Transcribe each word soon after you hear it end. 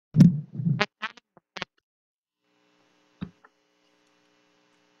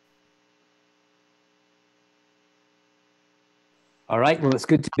All right, well, it's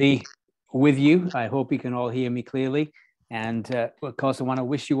good to be with you. I hope you can all hear me clearly. And of course, I want to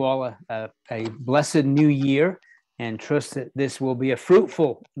wish you all a blessed new year and trust that this will be a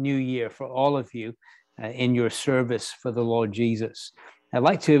fruitful new year for all of you in your service for the Lord Jesus. I'd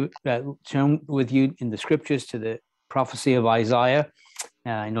like to turn with you in the scriptures to the prophecy of Isaiah.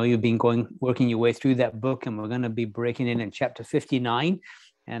 I know you've been working your way through that book, and we're going to be breaking in chapter 59.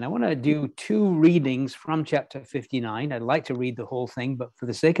 And I want to do two readings from chapter 59. I'd like to read the whole thing, but for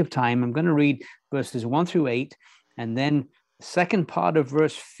the sake of time, I'm going to read verses 1 through 8, and then the second part of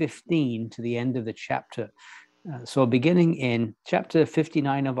verse 15 to the end of the chapter. So beginning in chapter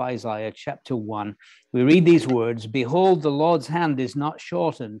 59 of Isaiah, chapter 1, we read these words: "Behold, the Lord's hand is not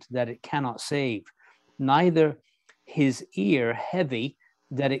shortened, that it cannot save, neither his ear heavy,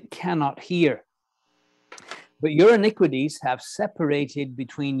 that it cannot hear. But your iniquities have separated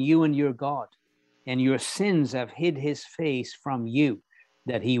between you and your God, and your sins have hid his face from you,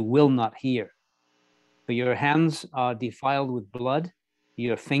 that he will not hear. For your hands are defiled with blood,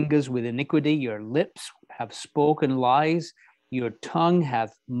 your fingers with iniquity, your lips have spoken lies, your tongue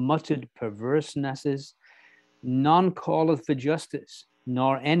hath muttered perversenesses. None calleth for justice,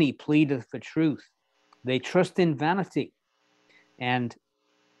 nor any pleadeth for truth. They trust in vanity and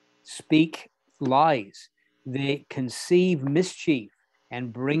speak lies. They conceive mischief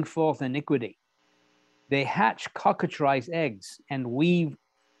and bring forth iniquity. They hatch cockatrice eggs and weave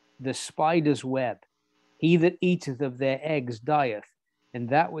the spider's web. He that eateth of their eggs dieth, and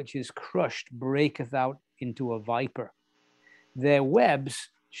that which is crushed breaketh out into a viper. Their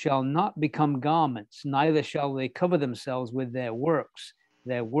webs shall not become garments, neither shall they cover themselves with their works.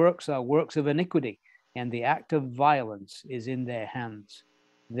 Their works are works of iniquity, and the act of violence is in their hands.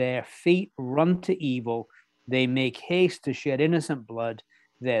 Their feet run to evil, they make haste to shed innocent blood.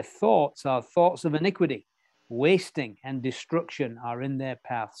 Their thoughts are thoughts of iniquity. Wasting and destruction are in their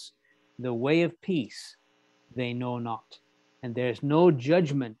paths. The way of peace they know not. And there is no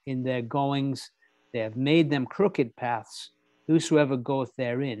judgment in their goings. They have made them crooked paths. Whosoever goeth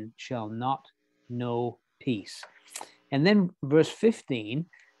therein shall not know peace." And then verse 15,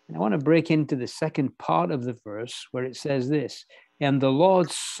 and I want to break into the second part of the verse where it says this: "And the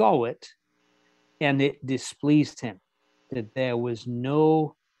Lord saw it, and it displeased him, that there was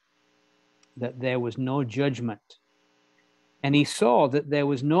no judgment. And he saw that there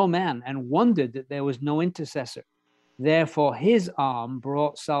was no man, and wondered that there was no intercessor. Therefore his arm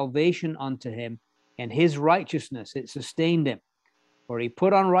brought salvation unto him, and his righteousness it sustained him. For he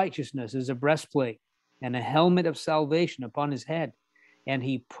put on righteousness as a breastplate, and a helmet of salvation upon his head. And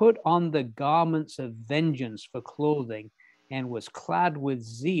he put on the garments of vengeance for clothing, and was clad with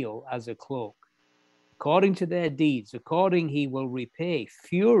zeal as a cloak. According to their deeds, according he will repay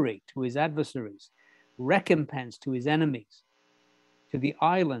fury to his adversaries, recompense to his enemies. To the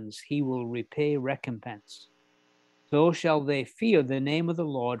islands he will repay recompense. So shall they fear the name of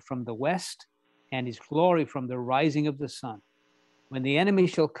the Lord from the west, and his glory from the rising of the sun. When the enemy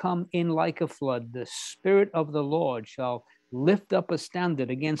shall come in like a flood, the Spirit of the Lord shall lift up a standard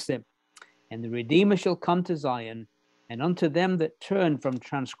against him. And the Redeemer shall come to Zion, and unto them that turn from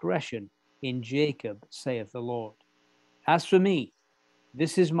transgression in Jacob, saith the Lord. As for me,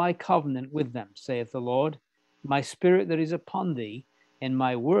 this is my covenant with them, saith the Lord. My spirit that is upon thee, and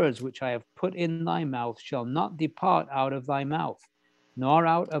my words which I have put in thy mouth shall not depart out of thy mouth, nor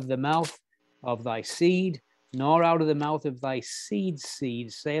out of the mouth of thy seed, nor out of the mouth of thy seed's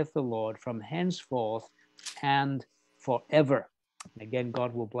seed, saith the Lord, from henceforth and forever." Again,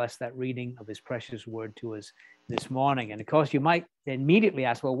 God will bless that reading of his precious word to us this morning. And of course, you might immediately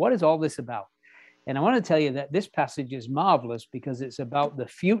ask, well, what is all this about? And I want to tell you that this passage is marvelous because it's about the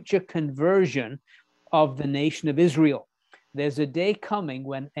future conversion of the nation of Israel. There's a day coming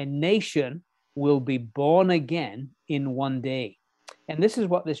when a nation will be born again in one day. And this is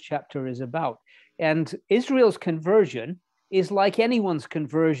what this chapter is about. And Israel's conversion is like anyone's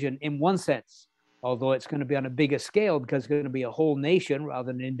conversion in one sense, although it's going to be on a bigger scale because it's going to be a whole nation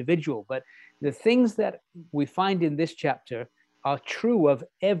rather than an individual. But the things that we find in this chapter are true of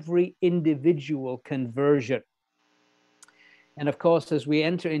every individual conversion. And of course, as we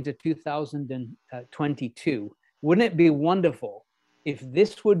enter into 2022, wouldn't it be wonderful if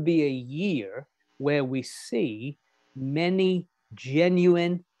this would be a year where we see many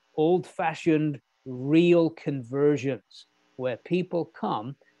genuine, old-fashioned, real conversions, where people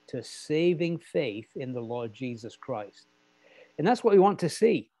come to saving faith in the Lord Jesus Christ? And that's what we want to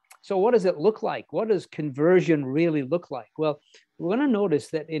see. So what does it look like? What does conversion really look like? Well, we're going to notice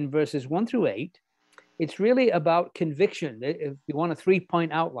that in verses 1 through 8, it's really about conviction. If you want a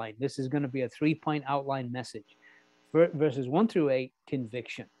 3-point outline, this is going to be a 3-point outline message. verses 1 through 8,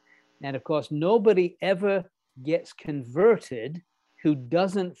 conviction. And of course, nobody ever gets converted who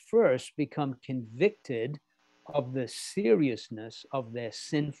doesn't first become convicted of the seriousness of their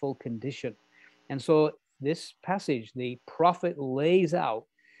sinful condition. And so this passage, the prophet lays out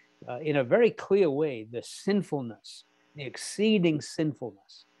in a very clear way the sinfulness, the exceeding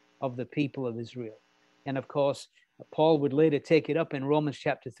sinfulness of the people of Israel. And of course, Paul would later take it up in Romans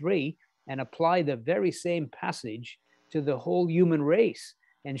chapter 3 and apply the very same passage to the whole human race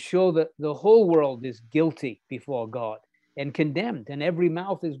and show that the whole world is guilty before God and condemned, and every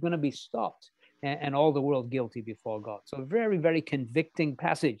mouth is going to be stopped, and all the world guilty before God. So very, very convicting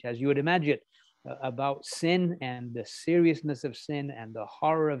passage, as you would imagine, about sin and the seriousness of sin and the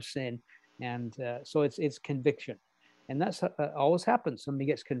horror of sin. And so it's conviction. And that's always happens. Somebody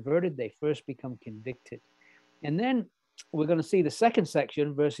gets converted, they first become convicted. And then we're going to see the second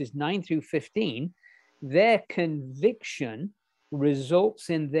section, verses 9 through 15. Their conviction results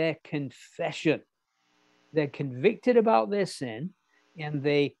in their confession. They're convicted about their sin, and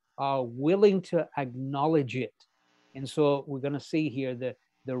they are willing to acknowledge it. And so we're going to see here that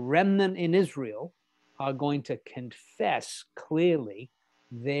the remnant in Israel are going to confess clearly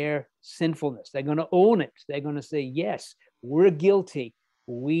their sinfulness. They're going to own it. They're going to say, yes, we're guilty.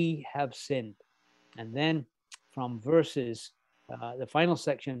 We have sinned. And then from verses, the final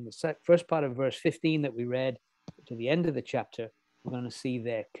section, the first part of verse 15 that we read to the end of the chapter, we're going to see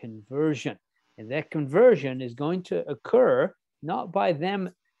their conversion. And their conversion is going to occur not by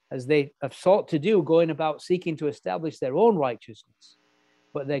them, as they have sought to do, going about seeking to establish their own righteousness,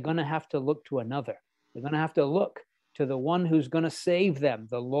 but they're going to have to look to another. They're going to have to look to the one who's going to save them,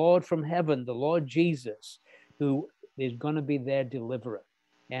 the Lord from heaven, the Lord Jesus, who is going to be their deliverer.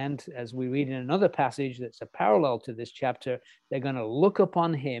 And as we read in another passage that's a parallel to this chapter, they're going to look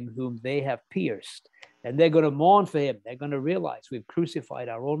upon him whom they have pierced, and they're going to mourn for him. They're going to realize we've crucified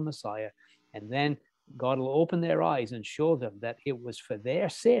our own Messiah. And then God will open their eyes and show them that it was for their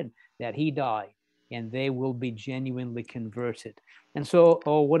sin that he died, and they will be genuinely converted. And so,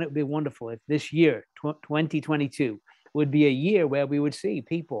 oh, wouldn't it be wonderful if this year, 2022, would be a year where we would see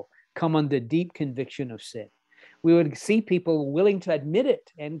people come under deep conviction of sin. We would see people willing to admit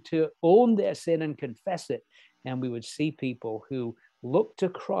it and to own their sin and confess it. And we would see people who look to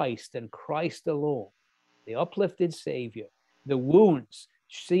Christ and Christ alone, the uplifted Savior, the wounds,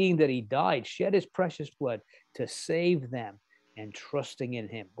 seeing that he died, shed his precious blood to save them, and trusting in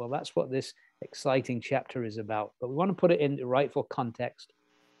him. Well, that's what this exciting chapter is about. But we want to put it in the rightful context.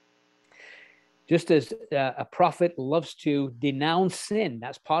 Just as a prophet loves to denounce sin,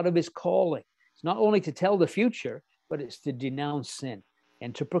 that's part of his calling. It's not only to tell the future, but it's to denounce sin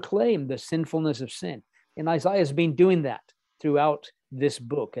and to proclaim the sinfulness of sin. And Isaiah has been doing that throughout this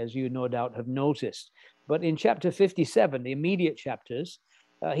book, as you no doubt have noticed. But in chapter 57, the immediate chapters,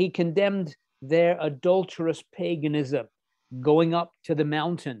 he condemned their adulterous paganism, going up to the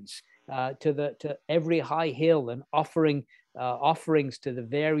mountains, to every high hill, and offering offerings to the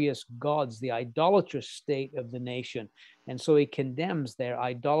various gods, the idolatrous state of the nation. And so he condemns their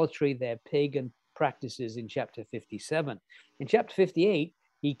idolatry, their pagan practices in chapter 57. In chapter 58,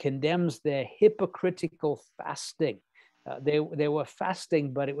 he condemns their hypocritical fasting. They were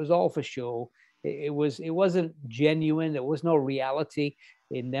fasting, but it was all for show. It wasn't genuine. There was no reality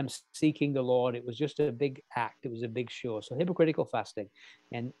in them seeking the Lord. It was just a big act. It was a big show. So hypocritical fasting.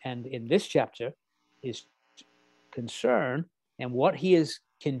 And in this chapter, his concern and what he is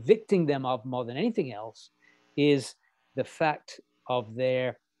convicting them of more than anything else is the fact of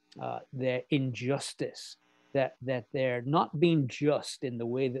their injustice, that they're not being just in the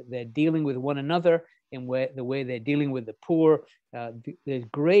way that they're dealing with one another, in the way they're dealing with the poor. There's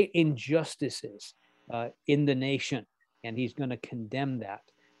great injustices in the nation, and he's going to condemn that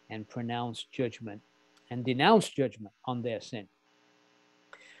and pronounce judgment and denounce judgment on their sin.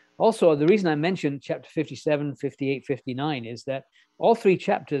 Also, the reason I mentioned chapter 57, 58, 59 is that all three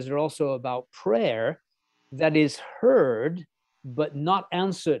chapters are also about prayer that is heard but not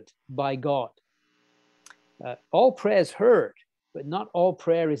answered by God. All prayer is heard, but not all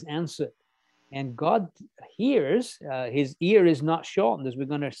prayer is answered. And God hears, his ear is not shortened, as we're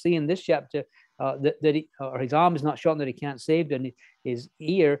going to see in this chapter, or his arm is not shortened that he can't save, and his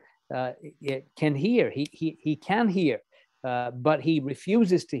ear can hear. He can hear, but he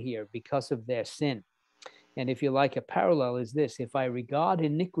refuses to hear because of their sin. And if you like, a parallel is this: if I regard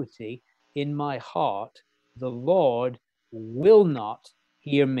iniquity in my heart, the Lord will not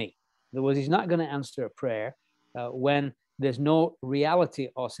hear me. In other words, he's not going to answer a prayer when there's no reality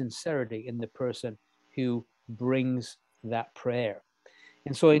or sincerity in the person who brings that prayer.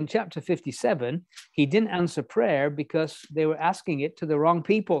 And so in chapter 57, he didn't answer prayer because they were asking it to the wrong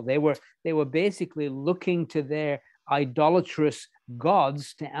people. They were basically looking to their idolatrous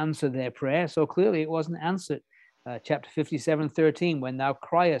gods to answer their prayer. So clearly it wasn't answered. Chapter 57:13, when thou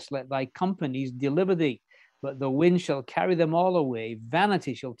criest, let thy companies deliver thee, but the wind shall carry them all away.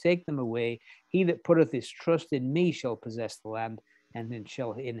 Vanity shall take them away. He that putteth his trust in me shall possess the land, and then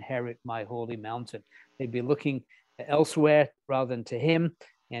shall inherit my holy mountain. They'd be looking elsewhere rather than to him.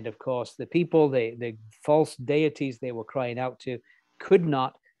 And of course, the people, the false deities they were crying out to, could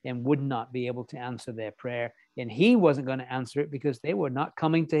not and would not be able to answer their prayer. And he wasn't going to answer it because they were not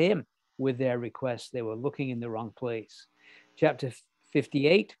coming to him with their requests. They were looking in the wrong place. Chapter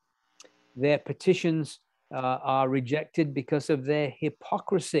 58, their petitions are rejected because of their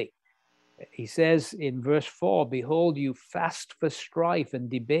hypocrisy. He says in verse 4, behold, you fast for strife and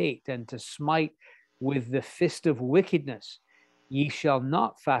debate and to smite with the fist of wickedness. Ye shall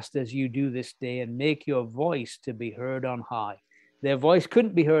not fast as you do this day and make your voice to be heard on high. Their voice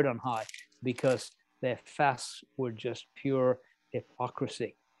couldn't be heard on high because their fasts were just pure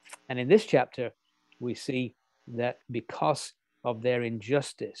hypocrisy. And in this chapter, we see that because of their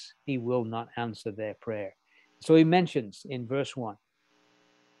injustice, he will not answer their prayer. So he mentions in verse 1,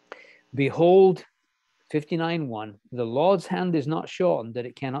 behold, 59:1, the Lord's hand is not shortened that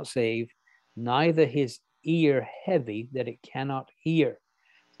it cannot save, neither his ear heavy that it cannot hear.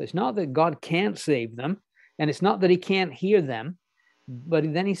 So it's not that God can't save them, and it's not that he can't hear them,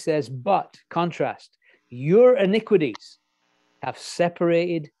 but then he says, but, contrast, your iniquities have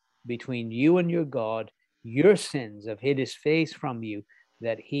separated between you and your God. Your sins have hid his face from you,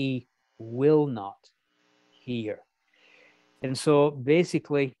 that he will not hear. And so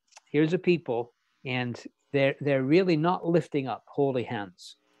basically, here's a people, and they're really not lifting up holy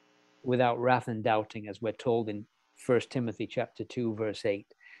hands without wrath and doubting, as we're told in 1 Timothy chapter 2, verse 8.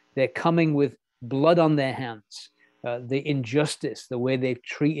 They're coming with blood on their hands. The injustice, the way they've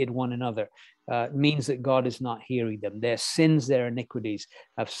treated one another, means that God is not hearing them. Their sins, their iniquities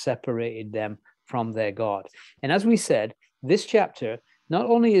have separated them from their God. And as we said, this chapter not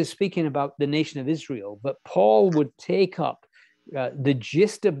only is speaking about the nation of Israel, but Paul would take up the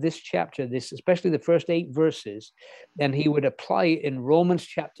gist of this chapter, especially the first 8 verses, and he would apply it in Romans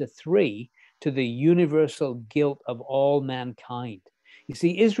chapter 3 to the universal guilt of all mankind. You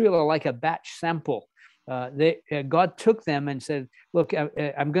see, Israel are like a batch sample. God took them and said, look,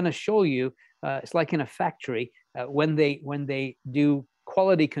 I'm going to show you, it's like in a factory, when they do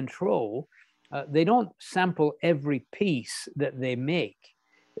quality control, they don't sample every piece that they make.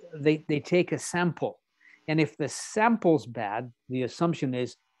 They take a sample. And if the sample's bad, the assumption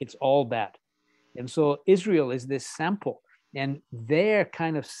is it's all bad. And so Israel is this sample, and their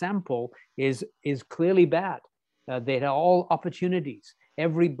kind of sample is clearly bad. They had all opportunities.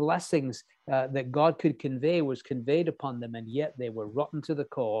 Every blessings that God could convey was conveyed upon them, and yet they were rotten to the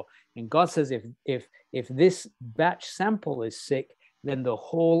core. And God says, if this batch sample is sick, then the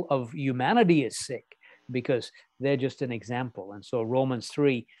whole of humanity is sick, because they're just an example. And so Romans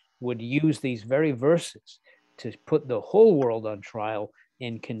 3 would use these very verses to put the whole world on trial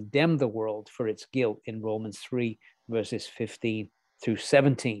and condemn the world for its guilt in Romans 3, verses 15 through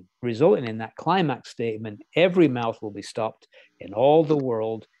 17, resulting in that climax statement, every mouth will be stopped and all the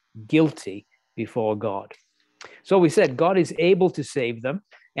world guilty before God. So we said God is able to save them,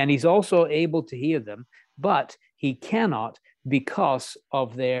 and he's also able to hear them, but he cannot because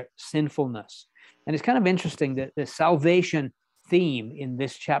of their sinfulness. And it's kind of interesting that the salvation theme in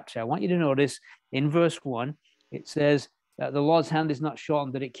this chapter, I want you to notice in verse 1, it says that the Lord's hand is not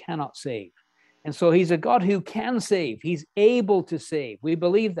shortened that it cannot save. And so he's a God who can save. He's able to save. We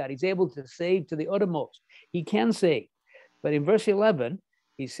believe that. He's able to save to the uttermost. He can save. But in verse 11,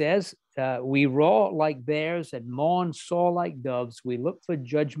 he says, we roar like bears and mourn sore like doves. We look for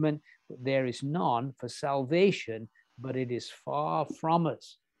judgment, but there is none, for salvation, but it is far from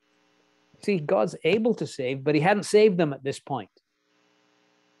us. See, God's able to save, but he hadn't saved them at this point.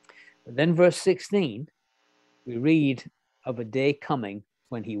 But then verse 16, we read of a day coming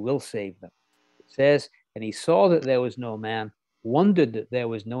when he will save them. It says, and he saw that there was no man, wondered that there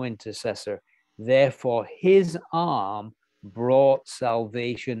was no intercessor. Therefore his arm brought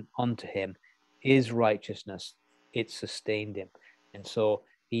salvation unto him. His righteousness, it sustained him. And so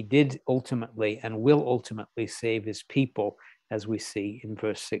he did ultimately and will ultimately save his people, as we see in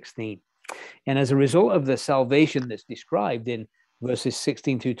verse 16. And as a result of the salvation that's described in verses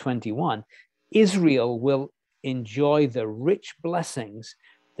 16 through 21, Israel will enjoy the rich blessings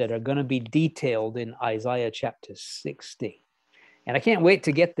that are going to be detailed in Isaiah chapter 60. And I can't wait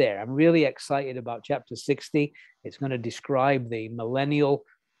to get there. I'm really excited about chapter 60. It's going to describe the millennial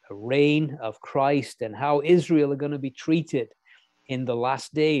reign of Christ and how Israel are going to be treated in the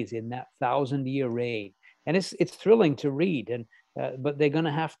last days in that 1,000-year reign. And it's thrilling to read. But they're going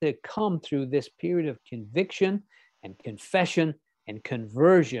to have to come through this period of conviction and confession and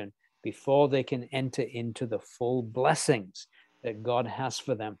conversion before they can enter into the full blessings that God has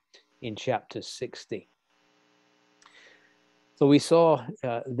for them in chapter 60. So we saw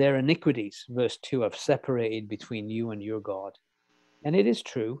their iniquities, verse 2, have separated between you and your God. And it is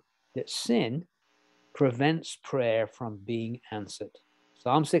true that sin prevents prayer from being answered.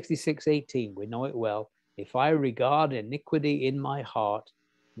 Psalm 66:18, we know it well. If I regard iniquity in my heart,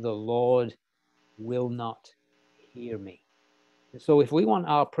 the Lord will not hear me. So if we want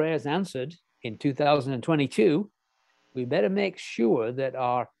our prayers answered in 2022, we better make sure that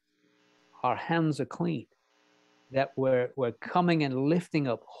our hands are clean, that we're coming and lifting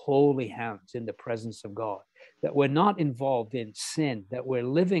up holy hands in the presence of God, that we're not involved in sin, that we're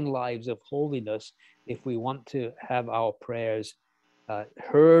living lives of holiness if we want to have our prayers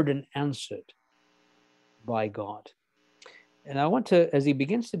heard and answered by God. And I want to, as he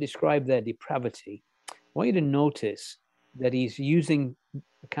begins to describe their depravity, I want you to notice that he's using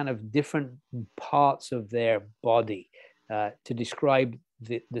kind of different parts of their body to describe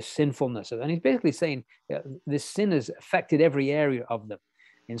the sinfulness of it. And he's basically saying this sin has affected every area of them.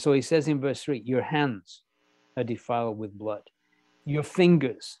 And so he says in verse 3, your hands are defiled with blood, your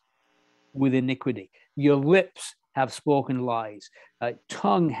fingers with iniquity, your lips have spoken lies,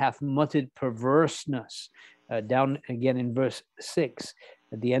 tongue hath muttered perverseness. Down again in verse 6,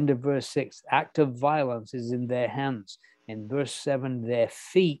 at the end of verse 6, act of violence is in their hands. In verse 7, their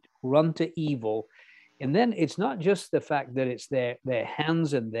feet run to evil. And then it's not just the fact that it's their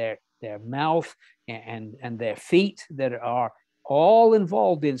hands and their mouth and their feet that are all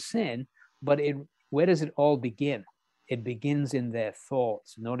involved in sin, but where does it all begin? It begins in their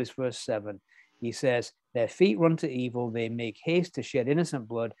thoughts. Notice verse 7. He says, their feet run to evil, they make haste to shed innocent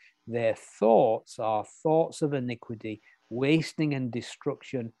blood. Their thoughts are thoughts of iniquity, wasting and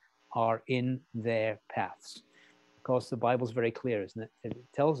destruction are in their paths. Of course, the Bible's very clear, isn't it? It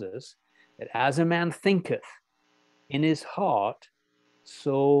tells us that as a man thinketh in his heart,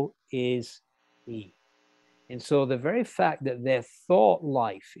 so is he. And so the very fact that their thought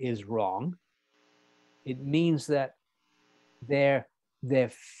life is wrong, it means that their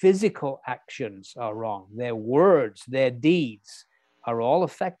physical actions are wrong. Their words, their deeds are all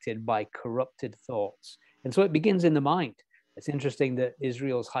affected by corrupted thoughts. And so it begins in the mind. It's interesting that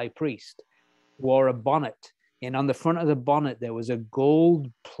Israel's high priest wore a bonnet, and on the front of the bonnet, there was a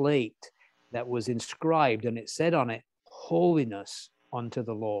gold plate that was inscribed, and it said on it, holiness unto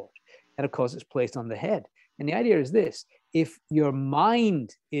the Lord. And of course, it's placed on the head. And the idea is this: if your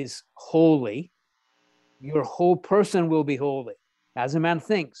mind is holy, your whole person will be holy. As a man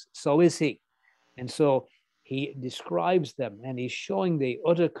thinks, so is he. And so he describes them, and he's showing the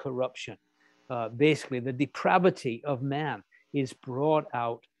utter corruption. Basically, the depravity of man is brought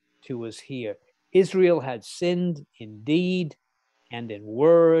out to us here. Israel had sinned in deed and in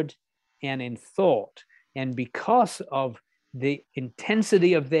word and in thought. And because of the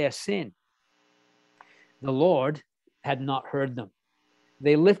intensity of their sin, the Lord had not heard them.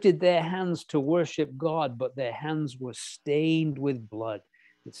 They lifted their hands to worship God, but their hands were stained with blood.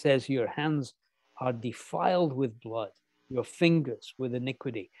 It says your hands are defiled with blood, your fingers with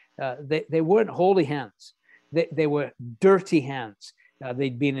iniquity. They weren't holy hands. They were dirty hands.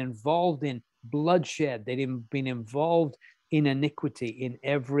 They'd been involved in bloodshed. They'd been involved in iniquity in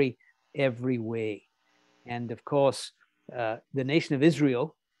every way. And of course, the nation of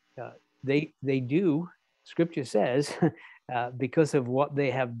Israel, they do, Scripture says, because of what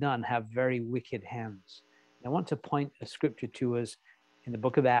they have done, have very wicked hands. And I want to point a scripture to us in the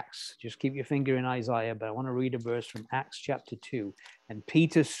book of Acts. Just keep your finger in Isaiah, but I want to read a verse from Acts chapter 2 and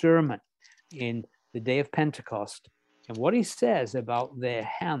Peter's sermon in the day of Pentecost and what he says about their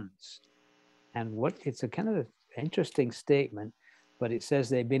hands. And what it's a kind of interesting statement, but it says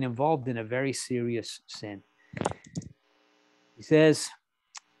they've been involved in a very serious sin. He says,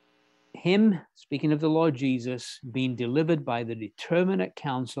 him, speaking of the Lord Jesus, being delivered by the determinate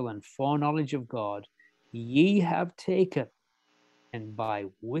counsel and foreknowledge of God, ye have taken, and by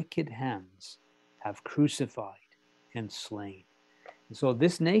wicked hands have crucified and slain. And so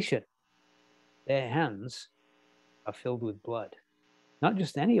this nation, their hands are filled with blood. Not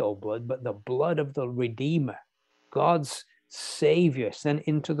just any old blood, but the blood of the Redeemer, God's Savior sent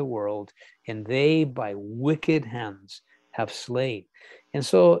into the world, and they by wicked hands have slain. And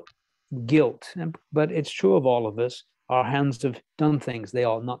so guilt, but it's true of all of us. Our hands have done things they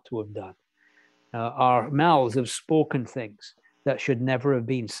ought not to have done. Our mouths have spoken things that should never have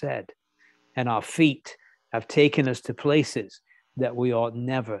been said. And our feet have taken us to places that we ought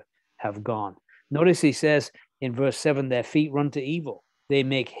never have gone. Notice he says in verse 7, their feet run to evil. They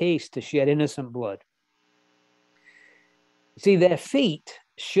make haste to shed innocent blood. See, their feet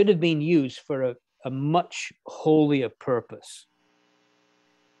should have been used for a much holier purpose.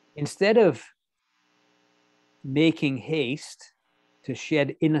 Instead of making haste to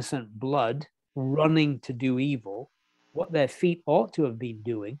shed innocent blood, running to do evil, what their feet ought to have been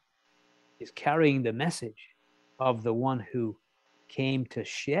doing is carrying the message of the one who came to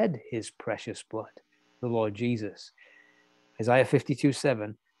shed his precious blood, the Lord Jesus. Isaiah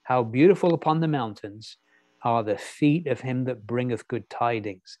 52:7, how beautiful upon the mountains are the feet of him that bringeth good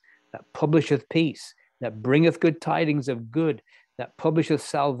tidings, that publisheth peace, that bringeth good tidings of good, that publisheth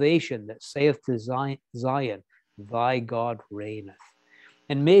salvation, that saith to Zion, thy God reigneth.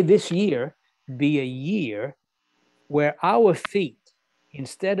 And may this year be a year where our feet,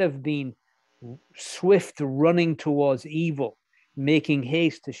 instead of being swift running towards evil, making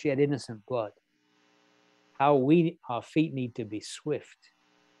haste to shed innocent blood, our feet need to be swift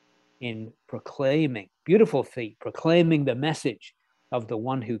in proclaiming, beautiful feet, proclaiming the message of the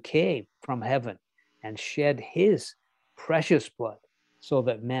one who came from heaven and shed his precious blood so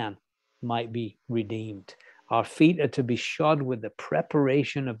that man might be redeemed. Our feet are to be shod with the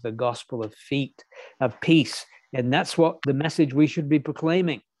preparation of the gospel of peace. And that's what the message we should be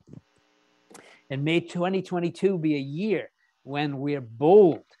proclaiming. And may 2022 be a year when we're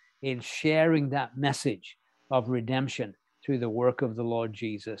bold in sharing that message of redemption through the work of the Lord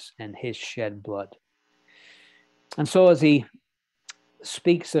Jesus and his shed blood. And so as he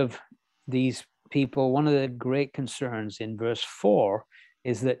speaks of these people, one of the great concerns in verse 4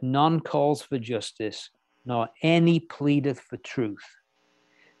 is that none calls for justice, nor any pleadeth for truth.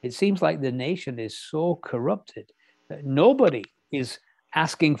 It seems like the nation is so corrupted that nobody is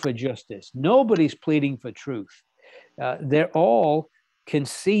asking for justice. Nobody's pleading for truth. They're all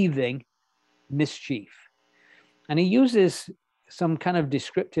conceiving mischief. And he uses some kind of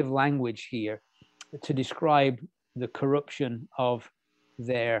descriptive language here to describe the corruption of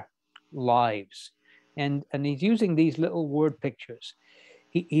their lives. And he's using these little word pictures.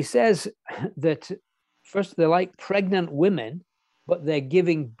 He says that first, they're like pregnant women, but they're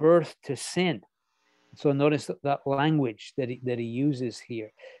giving birth to sin. So notice that language that he uses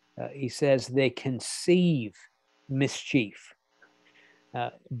here. He says they conceive mischief,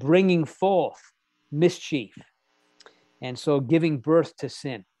 bringing forth mischief, and so giving birth to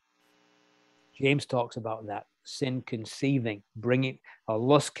sin. James talks about that, sin conceiving,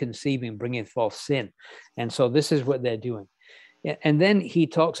 lust conceiving, bringing forth sin. And so this is what they're doing. And then he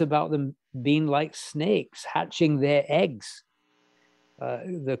talks about them being like snakes, hatching their eggs,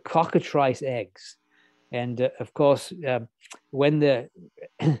 the cockatrice eggs. And of course, when the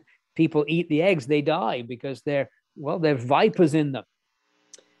people eat the eggs, they die because they're vipers in them.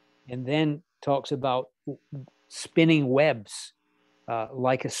 And then talks about spinning webs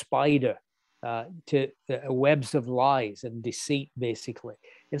like a spider, to webs of lies and deceit, basically.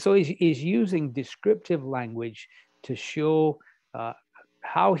 And so he's using descriptive language to show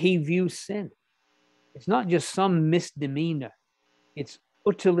how he views sin. It's not just some misdemeanor. It's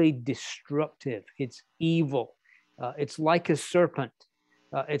utterly destructive. It's evil. It's like a serpent.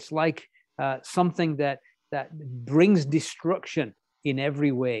 It's like something that brings destruction in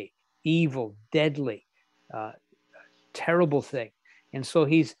every way. Evil, deadly, terrible thing. And so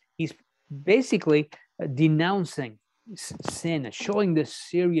he's basically denouncing sin and showing the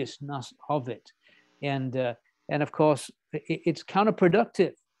seriousness of it. And of course, it's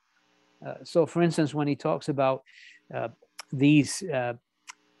counterproductive. So for instance, when he talks about these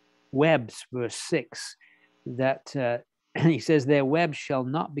webs, verse 6, that he says, their webs shall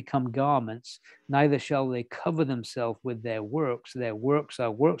not become garments, neither shall they cover themselves with their works. Their works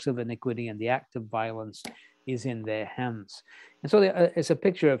are works of iniquity, and the act of violence is in their hands. And so it's a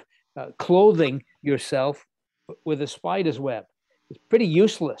picture of clothing yourself with a spider's web. It's pretty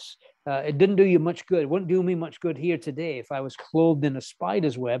useless. It didn't do you much good. It wouldn't do me much good here today if I was clothed in a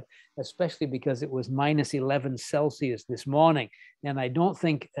spider's web, especially because it was minus 11 Celsius this morning. And I don't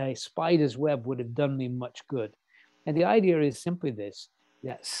think a spider's web would have done me much good. And the idea is simply this,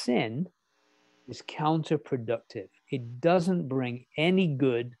 that sin is counterproductive. It doesn't bring any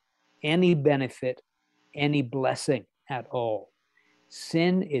good, any benefit, any blessing at all.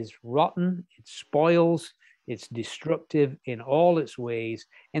 Sin is rotten, it spoils, it's destructive in all its ways,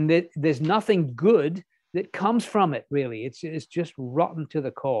 and there's nothing good that comes from it, really. It's just rotten to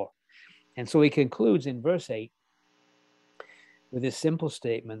the core. And so he concludes in verse 8, with a simple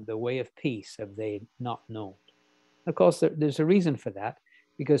statement, the way of peace have they not known. Of course, there's a reason for that,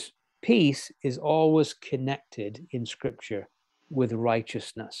 because peace is always connected in Scripture with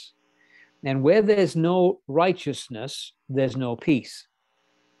righteousness. And where there's no righteousness, there's no peace.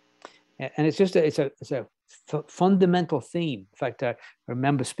 And it's just it's a fundamental theme. In fact, I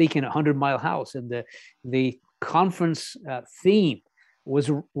remember speaking at 100 Mile House, and the conference theme was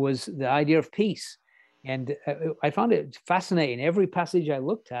the idea of peace. And I found it fascinating. Every passage I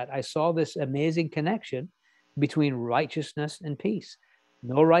looked at, I saw this amazing connection between righteousness and peace.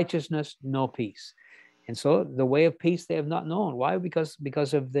 No righteousness, no peace. And so the way of peace they have not known. Why? Because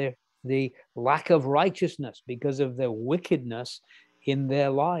of the lack of righteousness, because of the wickedness in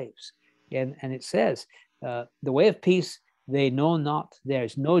their lives. And it says, the way of peace they know not. There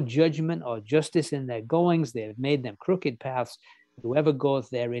is no judgment or justice in their goings. They have made them crooked paths. Whoever goeth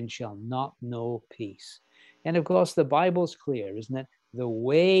therein shall not know peace. And of course, the Bible's clear, isn't it? The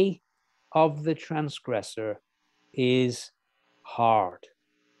way of the transgressor is hard.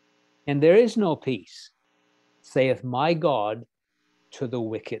 And there is no peace, saith my God, to the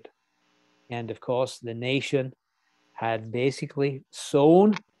wicked. And of course, the nation had basically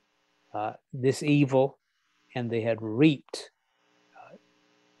sown this evil, and they had reaped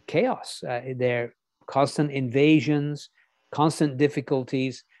chaos. Their constant invasions, constant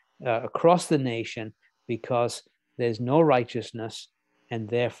difficulties across the nation, because there's no righteousness, and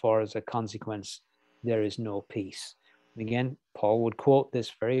therefore, as a consequence, there is no peace. Again, Paul would quote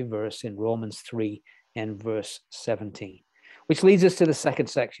this very verse in Romans 3 and verse 17, which leads us to the second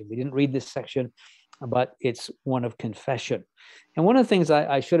section. We didn't read this section, but it's one of confession. And one of the things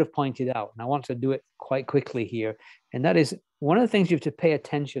I should have pointed out, and I want to do it quite quickly here, and that is one of the things you have to pay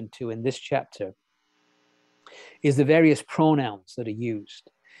attention to in this chapter is the various pronouns that are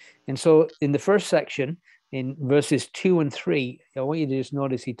used. And so in the first section, in verses 2 and 3, I want you to just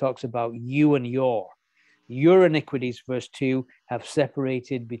notice he talks about you and your. Your iniquities, verse 2, have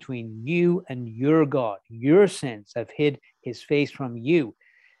separated between you and your God. Your sins have hid his face from you.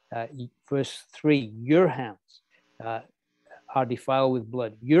 Verse 3, your hands are defiled with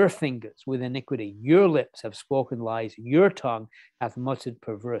blood. Your fingers with iniquity. Your lips have spoken lies. Your tongue hath muttered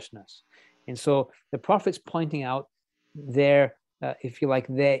perverseness. And so the prophet's pointing out their, if you like,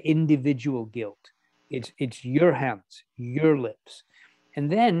 their individual guilt. It's your hands, your lips.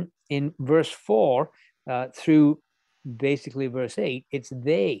 And then in verse 4 through basically verse 8, it's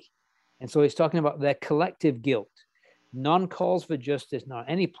they. And so he's talking about their collective guilt. None calls for justice, nor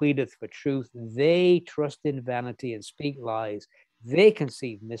any pleadeth for truth. They trust in vanity and speak lies. They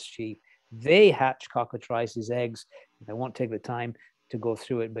conceive mischief. They hatch cockatrices' eggs. I won't take the time to go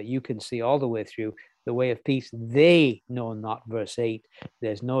through it, but you can see all the way through the way of peace. They know not, verse 8.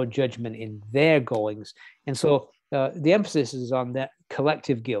 There's no judgment in their goings. And so the emphasis is on that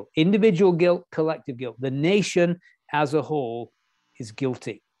collective guilt. Individual guilt, collective guilt. The nation as a whole is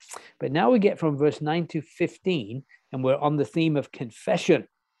guilty. But now we get from verse 9 to 15, and we're on the theme of confession.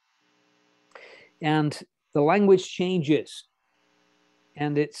 And the language changes.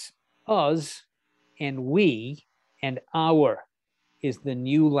 And it's us and we and our is the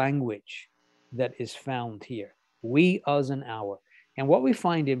new language that is found here. We, us, and our. And what we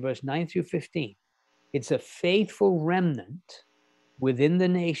find in verse 9 through 15, it's a faithful remnant within the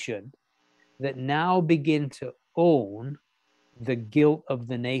nation that now begin to own the guilt of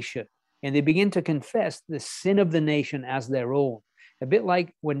the nation. And they begin to confess the sin of the nation as their own. A bit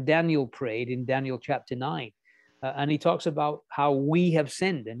like when Daniel prayed in Daniel chapter 9. And he talks about how we have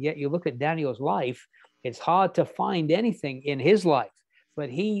sinned. And yet you look at Daniel's life, it's hard to find anything in his life. But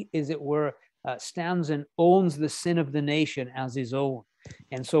he, as it were, stands and owns the sin of the nation as his own.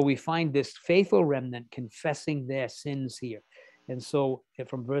 And so we find this faithful remnant confessing their sins here. And so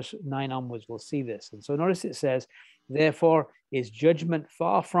from verse 9 onwards, we'll see this. And so notice it says, therefore is judgment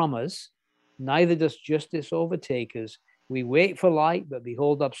far from us, neither does justice overtake us. We wait for light, but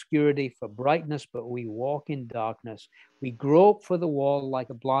behold obscurity, for brightness, but we walk in darkness. We grope for the wall like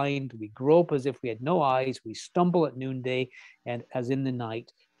a blind. We grope as if we had no eyes. We stumble at noonday, and as in the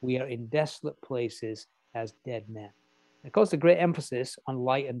night, we are in desolate places as dead men. Of course, a great emphasis on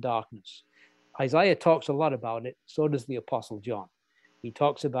light and darkness. Isaiah talks a lot about it. So does the Apostle John. He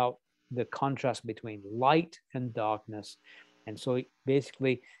talks about the contrast between light and darkness. And so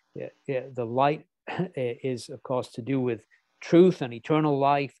basically, the light is, of course, to do with truth and eternal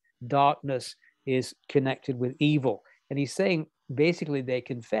life. Darkness is connected with evil. And he's saying, basically, they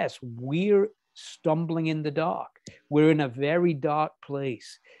confess, we're stumbling in the dark. We're in a very dark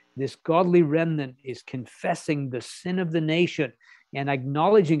place. This godly remnant is confessing the sin of the nation and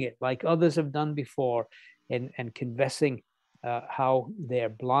acknowledging it like others have done before, and confessing how they're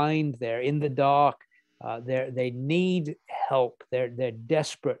blind, they're in the dark, they need help, they're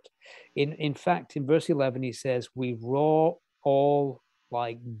desperate. In fact, in verse 11, he says, we roar all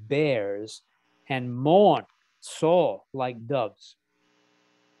like bears and mourn sore like doves.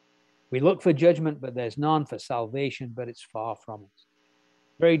 We look for judgment, but there's none, for salvation, but it's far from us.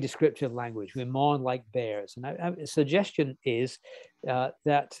 Very descriptive language. We mourn like bears. And a suggestion is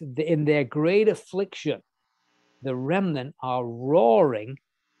that in their great affliction, the remnant are roaring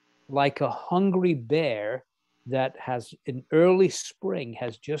like a hungry bear that has, in early spring,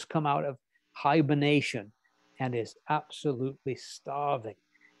 has just come out of hibernation and is absolutely starving,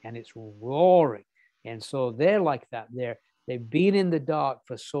 and it's roaring. And so they're like that. They've been in the dark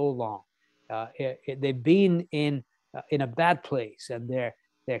for so long. They've been in a bad place, and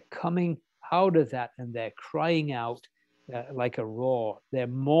they're coming out of that, and they're crying out like a roar. They're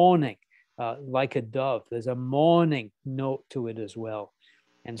mourning like a dove. There's a mourning note to it as well.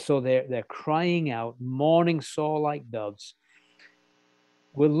 And so they're crying out, mourning sore like doves.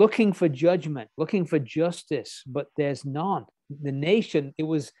 We're looking for judgment, looking for justice, but there's none. The nation, there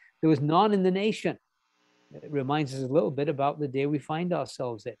was none in the nation. It reminds us a little bit about the day we find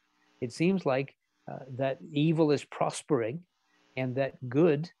ourselves in. It seems like that evil is prospering, and that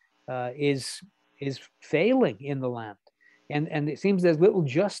good is failing in the land. And it seems there's little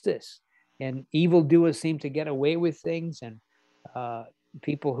justice, and evildoers seem to get away with things, and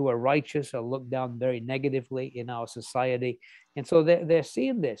people who are righteous are looked down very negatively in our society. And so they're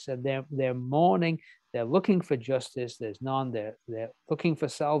seeing this, and they're mourning. They're looking for justice. There's none. They're looking for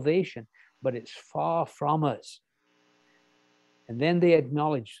salvation, but it's far from us. And then they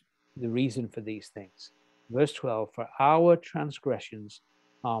acknowledge the reason for these things. Verse 12, for our transgressions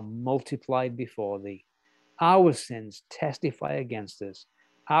are multiplied before thee. Our sins testify against us.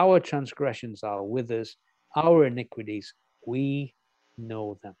 Our transgressions are with us. Our iniquities, we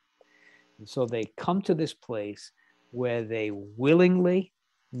know them. And so they come to this place where they willingly,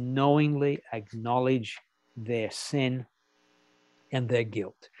 knowingly acknowledge their sin and their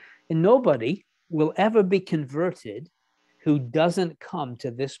guilt. And nobody will ever be converted who doesn't come to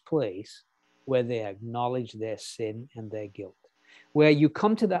this place where they acknowledge their sin and their guilt. Where you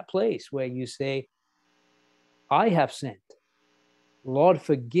come to that place where you say, I have sinned. Lord,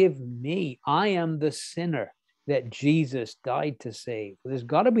 forgive me. I am the sinner that Jesus died to save. There's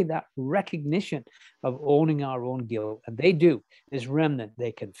got to be that recognition of owning our own guilt. And they do. This remnant,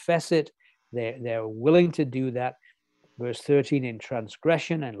 they confess it. They're willing to do that. Verse 13, in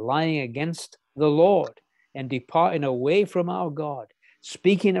transgression and lying against the Lord and departing away from our God,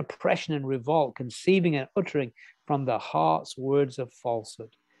 speaking oppression and revolt, conceiving and uttering from the heart's words of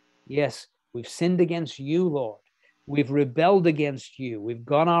falsehood. Yes, we've sinned against you, Lord. We've rebelled against you. We've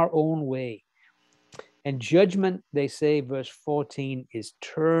gone our own way. And judgment, they say, verse 14, is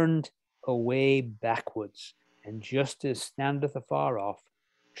turned away backwards, and justice standeth afar off.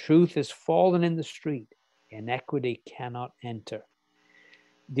 Truth is fallen in the street, inequity cannot enter.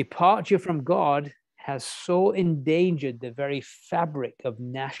 Departure from God has so endangered the very fabric of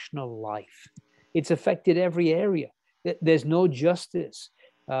national life. It's affected every area. There's no justice.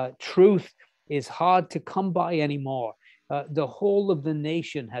 Truth is hard to come by anymore. The whole of the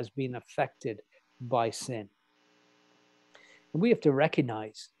nation has been affected by sin. And we have to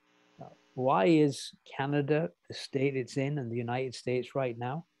recognize why is Canada the state it's in, and the United States right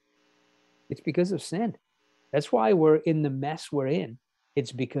now? It's because of sin. That's why we're in the mess we're in.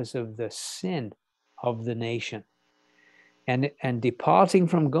 It's because of the sin of the nation. And departing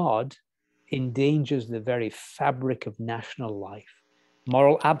from God endangers the very fabric of national life.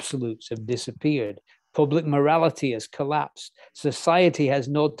 Moral absolutes have disappeared. Public morality has collapsed. Society has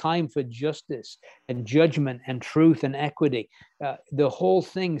no time for justice and judgment and truth and equity. The whole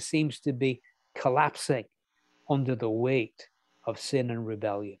thing seems to be collapsing under the weight of sin and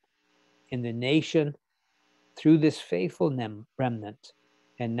rebellion. In the nation, through this faithful remnant,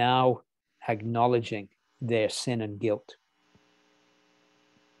 and now acknowledging their sin and guilt.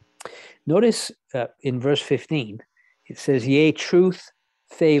 Notice in verse 15, it says, yea, truth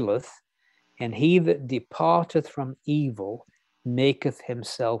faileth, and he that departeth from evil maketh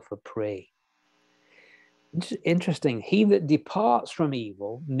himself a prey. It's interesting. He that departs from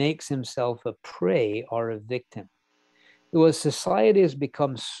evil makes himself a prey or a victim. Because society has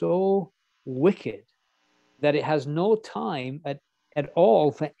become so wicked that it has no time at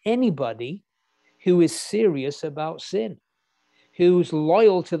all for anybody who is serious about sin, who's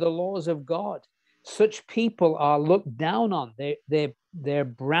loyal to the laws of God. Such people are looked down on. They're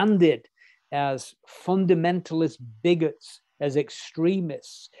branded as fundamentalist bigots, as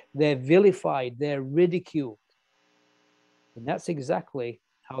extremists. They're vilified, they're ridiculed. And that's exactly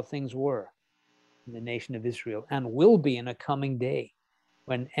how things were in the nation of Israel and will be in a coming day,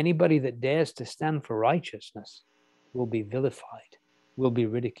 when anybody that dares to stand for righteousness will be vilified, will be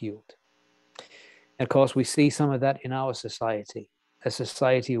ridiculed. And of course, we see some of that in our society, a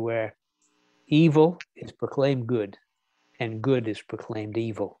society where evil is proclaimed good and good is proclaimed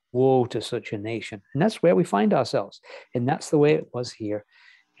evil. Woe to such a nation. And that's where we find ourselves. And that's the way it was here.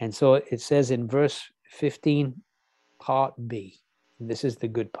 And so it says in verse 15, part B, and this is the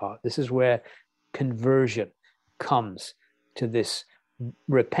good part. This is where conversion comes to this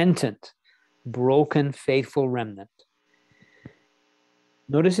repentant, broken, faithful remnant.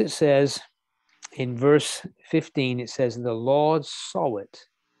 Notice it says in verse 15, it says, the Lord saw it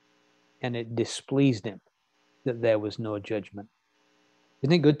and it displeased him that there was no judgment.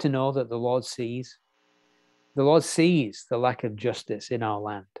 Isn't it good to know that the Lord sees? The Lord sees the lack of justice in our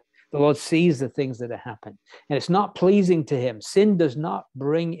land. The Lord sees the things that are happening, and it's not pleasing to him. Sin does not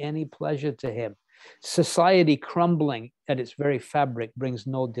bring any pleasure to him. Society crumbling at its very fabric brings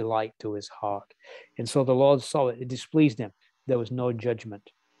no delight to his heart. And so the Lord saw it. It displeased him. There was no judgment.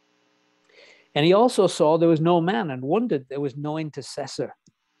 And he also saw there was no man and wondered there was no intercessor.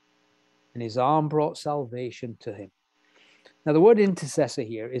 And his arm brought salvation to him. Now, the word intercessor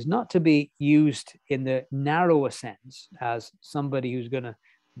here is not to be used in the narrower sense as somebody who's going to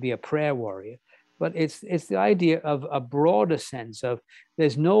be a prayer warrior, but it's the idea of a broader sense of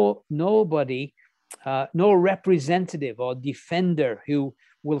there's nobody, no representative or defender who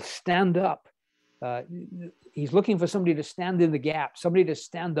will stand up. He's looking for somebody to stand in the gap, somebody to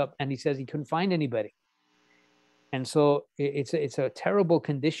stand up, and he says he couldn't find anybody. And so it's a terrible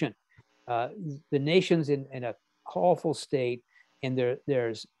condition. The nation's in a awful state, and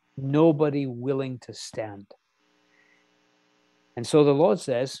there's nobody willing to stand. And so the Lord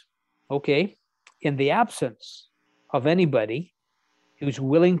says, okay, in the absence of anybody who's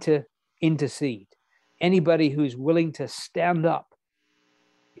willing to intercede, anybody who's willing to stand up,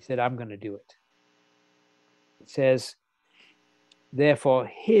 he said, I'm going to do it. It says, therefore,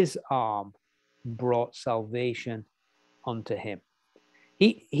 his arm brought salvation unto him.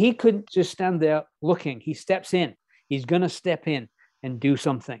 He couldn't just stand there looking. He steps in. He's going to step in and do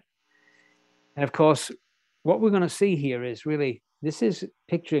something. And of course, what we're going to see here is really, this is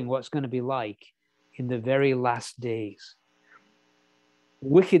picturing what's going to be like in the very last days.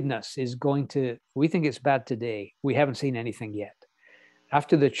 Wickedness is going to, we think it's bad today. We haven't seen anything yet.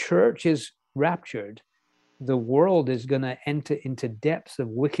 After the church is raptured, the world is going to enter into depths of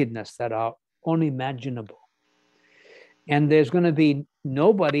wickedness that are unimaginable. And there's going to be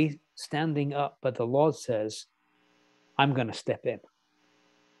nobody standing up, but the Lord says, I'm going to step in.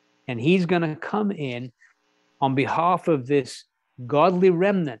 And he's going to come in on behalf of this godly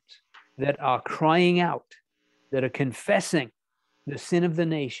remnant that are crying out, that are confessing the sin of the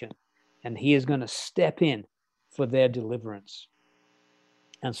nation. And he is going to step in for their deliverance.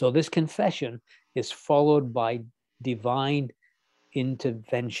 And so this confession is followed by divine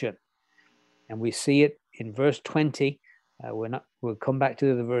intervention. And we see it in verse 20. We'll come back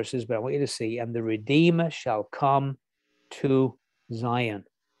to the verses, but I want you to see, and the Redeemer shall come to Zion,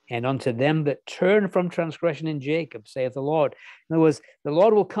 and unto them that turn from transgression in Jacob, saith the Lord. In other words, the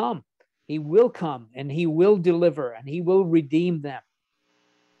Lord will come. He will come, and he will deliver, and he will redeem them.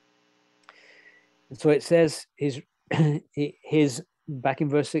 And so it says, his back in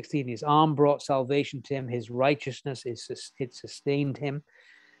verse 16, his arm brought salvation to him, his righteousness, it sustained him.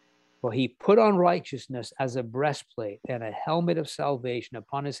 For he put on righteousness as a breastplate and a helmet of salvation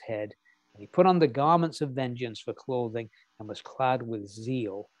upon his head. And he put on the garments of vengeance for clothing and was clad with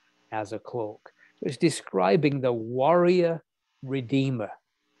zeal as a cloak. So it's describing the warrior redeemer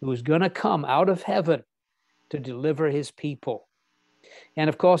who is going to come out of heaven to deliver his people. And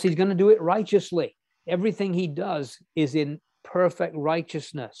of course, he's going to do it righteously. Everything he does is in perfect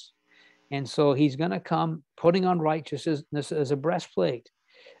righteousness. And so he's going to come putting on righteousness as a breastplate,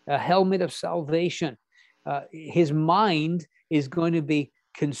 a helmet of salvation. His mind is going to be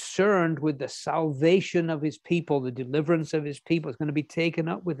concerned with the salvation of his people, the deliverance of his people. It's going to be taken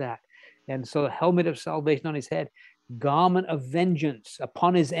up with that. And so a helmet of salvation on his head, garment of vengeance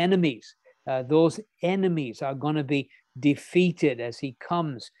upon his enemies. Those enemies are going to be defeated as he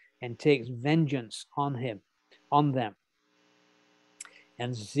comes and takes vengeance on them.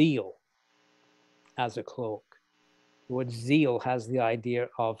 And zeal as a cloak. The word zeal has the idea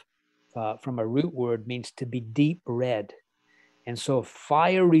of, from a root word, means to be deep red. And so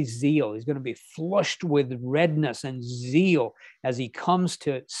fiery zeal, he's going to be flushed with redness and zeal as he comes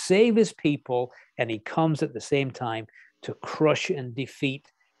to save his people, and he comes at the same time to crush and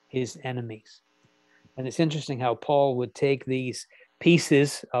defeat his enemies. And it's interesting how Paul would take these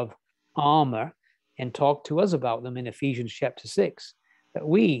pieces of armor and talk to us about them in Ephesians chapter 6, that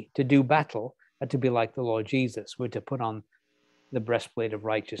we, to do battle, are to be like the Lord Jesus. We're to put on the breastplate of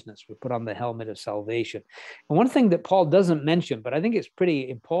righteousness. We put on the helmet of salvation. And one thing that Paul doesn't mention, but I think it's pretty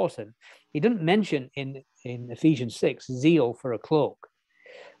important, he didn't mention in Ephesians 6, zeal for a cloak.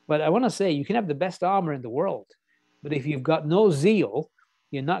 But I want to say you can have the best armor in the world, but if you've got no zeal,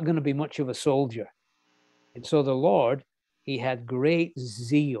 you're not going to be much of a soldier. And so the Lord, he had great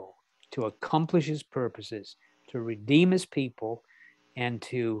zeal to accomplish his purposes, to redeem his people, and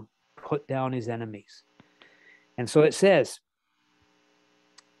to put down his enemies. And so it says,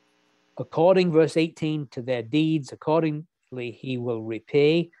 according, verse 18, to their deeds, accordingly he will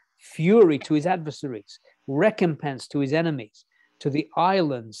repay fury to his adversaries, recompense to his enemies. To the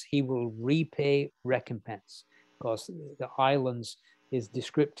islands he will repay recompense. Because the islands is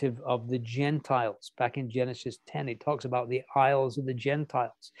descriptive of the Gentiles. Back in Genesis 10, it talks about the isles of the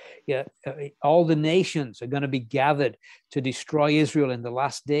Gentiles. Yeah, all the nations are going to be gathered to destroy Israel in the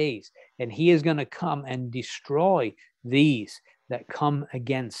last days. And he is going to come and destroy these that come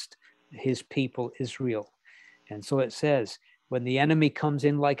against his people, Israel. And so it says, when the enemy comes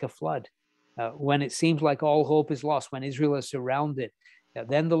in like a flood, when it seems like all hope is lost, when Israel is surrounded,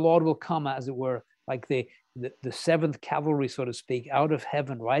 then the Lord will come, as it were, like the seventh cavalry, so to speak, out of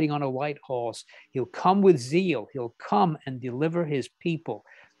heaven, riding on a white horse. He'll come with zeal. He'll come and deliver his people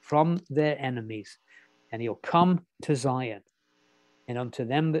from their enemies. And he'll come to Zion. And unto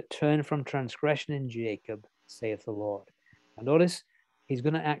them that turn from transgression in Jacob, saith the Lord. Now notice, he's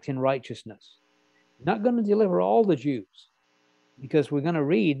going to act in righteousness. He's not going to deliver all the Jews, because we're going to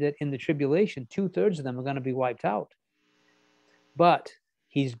read that in the tribulation, 2/3 of them are going to be wiped out. But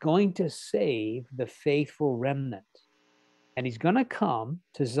he's going to save the faithful remnant. And he's going to come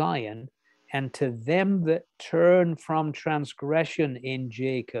to Zion, and to them that turn from transgression in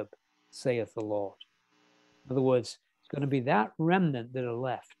Jacob, saith the Lord. In other words, it's going to be that remnant that are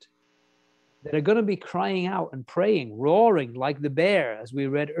left, that are going to be crying out and praying, roaring like the bear, as we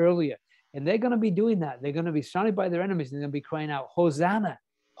read earlier. And they're going to be doing that. They're going to be surrounded by their enemies, and they're going to be crying out, Hosanna,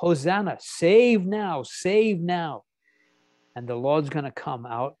 Hosanna, save now, save now. And the Lord's going to come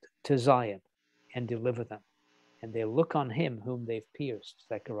out to Zion and deliver them. And they'll look on him whom they've pierced,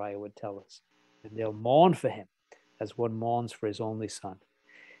 Zechariah would tell us. And they'll mourn for him as one mourns for his only son.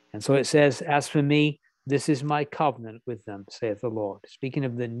 And so it says, as for me, this is my covenant with them, saith the Lord. Speaking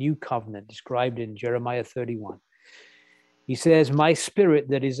of the new covenant described in Jeremiah 31. He says, my spirit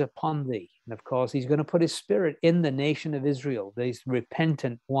that is upon thee. And of course, he's going to put his spirit in the nation of Israel, these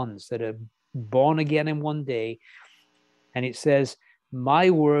repentant ones that are born again in one day. And it says, my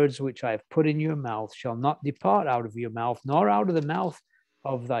words which I have put in your mouth shall not depart out of your mouth, nor out of the mouth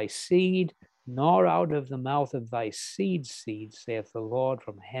of thy seed, nor out of the mouth of thy seed's seed, saith the Lord,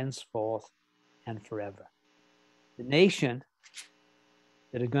 from henceforth and forever. The nation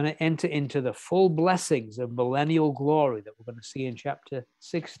that are going to enter into the full blessings of millennial glory that we're going to see in chapter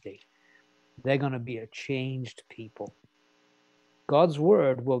 60, they're going to be a changed people. God's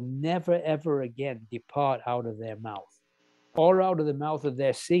word will never, ever again depart out of their mouth, or out of the mouth of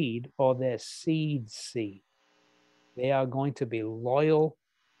their seed or their seed's seed. They are going to be loyal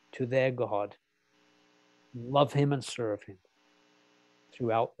to their God, love him and serve him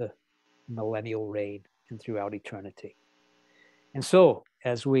throughout the millennial reign and throughout eternity. And so,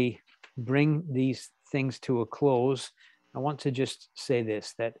 as we bring these things to a close, I want to just say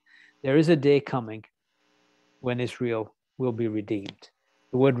this, that there is a day coming when Israel will be redeemed.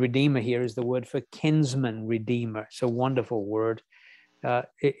 The word redeemer here is the word for kinsman redeemer. It's a wonderful word. And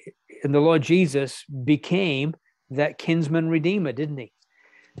the Lord Jesus became that kinsman redeemer, didn't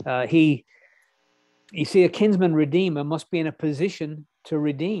he? You see, a kinsman redeemer must be in a position to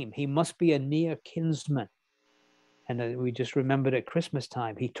redeem. He must be a near kinsman. And we just remembered at Christmas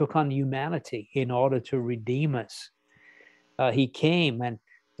time, he took on humanity in order to redeem us. He came and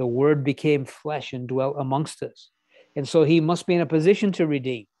the word became flesh and dwelt amongst us. And so he must be in a position to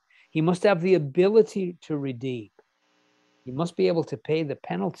redeem. He must have the ability to redeem. He must be able to pay the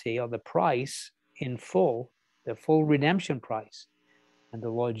penalty or the price in full, the full redemption price. And the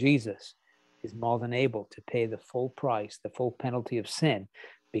Lord Jesus is more than able to pay the full price, the full penalty of sin,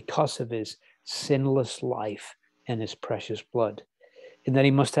 because of his sinless life and his precious blood. And then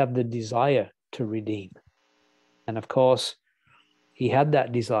he must have the desire to redeem. And of course, he had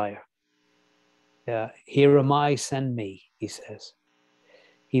that desire. Here am I, send me, he says.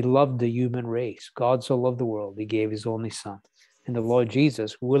 He loved the human race. God so loved the world, he gave his only son. And the Lord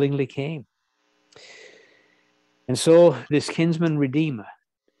Jesus willingly came. And so this kinsman redeemer,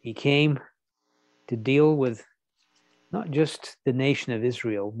 he came to deal with not just the nation of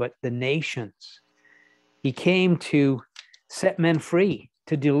Israel, but the nations. He came to set men free,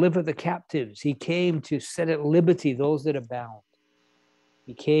 to deliver the captives. He came to set at liberty those that are bound.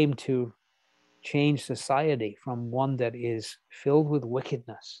 He came to change society from one that is filled with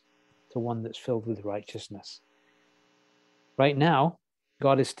wickedness to one that's filled with righteousness. Right now,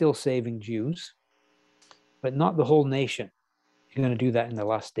 God is still saving Jews, but not the whole nation. He's going to do that in the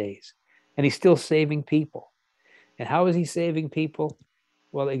last days. And he's still saving people. And how is he saving people?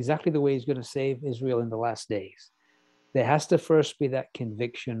 Well, exactly the way he's going to save Israel in the last days. There has to first be that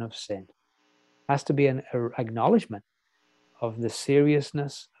conviction of sin. Has to be an acknowledgement of the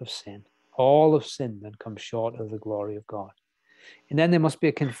seriousness of sin. All of sin then comes short of the glory of God. And then there must be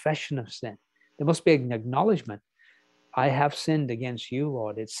a confession of sin. There must be an acknowledgement. I have sinned against you,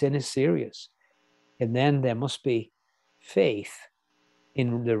 Lord. Sin is serious. And then there must be faith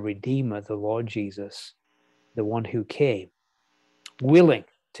in the Redeemer, the Lord Jesus, the one who came, willing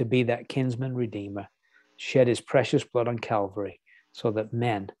to be that kinsman redeemer, shed his precious blood on Calvary so that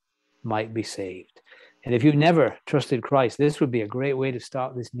men might be saved. And if you've never trusted Christ, this would be a great way to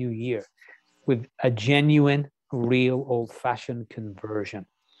start this new year with a genuine, real, old-fashioned conversion,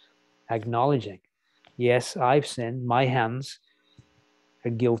 acknowledging, yes, I've sinned. My hands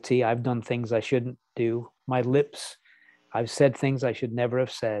are guilty. I've done things I shouldn't do. My lips, I've said things I should never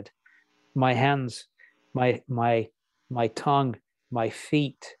have said. My hands, my tongue, my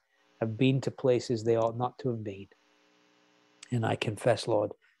feet have been to places they ought not to have been. And I confess,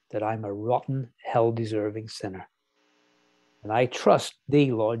 Lord, that I'm a rotten, hell-deserving sinner. And I trust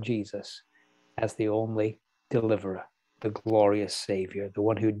thee, Lord Jesus, as the only deliverer, the glorious Savior, the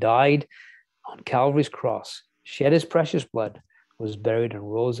one who died on Calvary's cross, shed his precious blood, was buried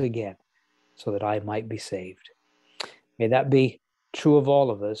and rose again so that I might be saved. May that be true of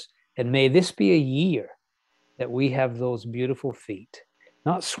all of us. And may this be a year that we have those beautiful feet,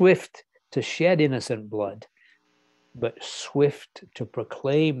 not swift to shed innocent blood, but swift to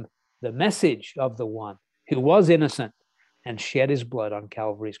proclaim the message of the one who was innocent and shed his blood on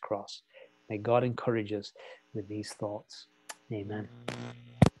Calvary's cross. May God encourage us with these thoughts. Amen.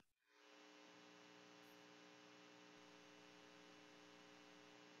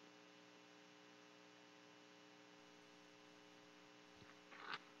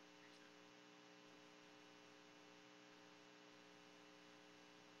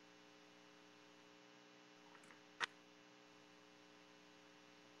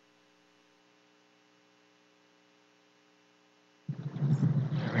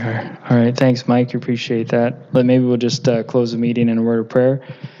 All right, thanks, Mike. Appreciate that. Maybe we'll just close the meeting in a word of prayer,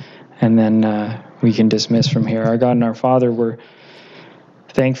 and then we can dismiss from here. Our God and our Father, we're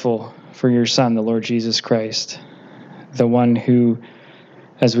thankful for your Son, the Lord Jesus Christ, the one who,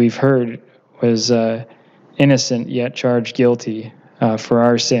 as we've heard, was innocent yet charged guilty for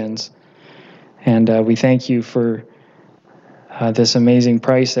our sins. And we thank you for this amazing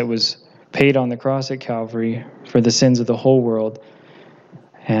price that was paid on the cross at Calvary for the sins of the whole world.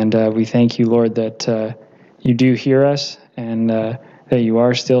 And we thank you, Lord, that you do hear us and that you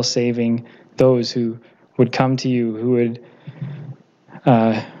are still saving those who would come to you, who would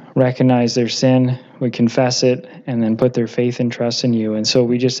recognize their sin, would confess it, and then put their faith and trust in you. And so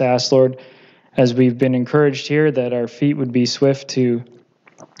we just ask, Lord, as we've been encouraged here, that our feet would be swift to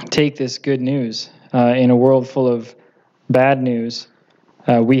take this good news. In a world full of bad news,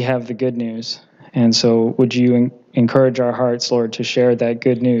 we have the good news. And so would you encourage our hearts, Lord, to share that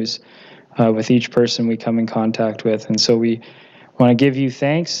good news with each person we come in contact with. And so we want to give you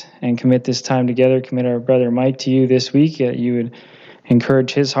thanks and commit this time together, commit our brother Mike to you this week, that you would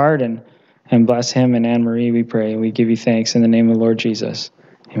encourage his heart and bless him and Anne-Marie, we pray. We give you thanks in the name of the Lord Jesus.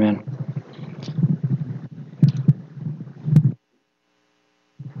 Amen.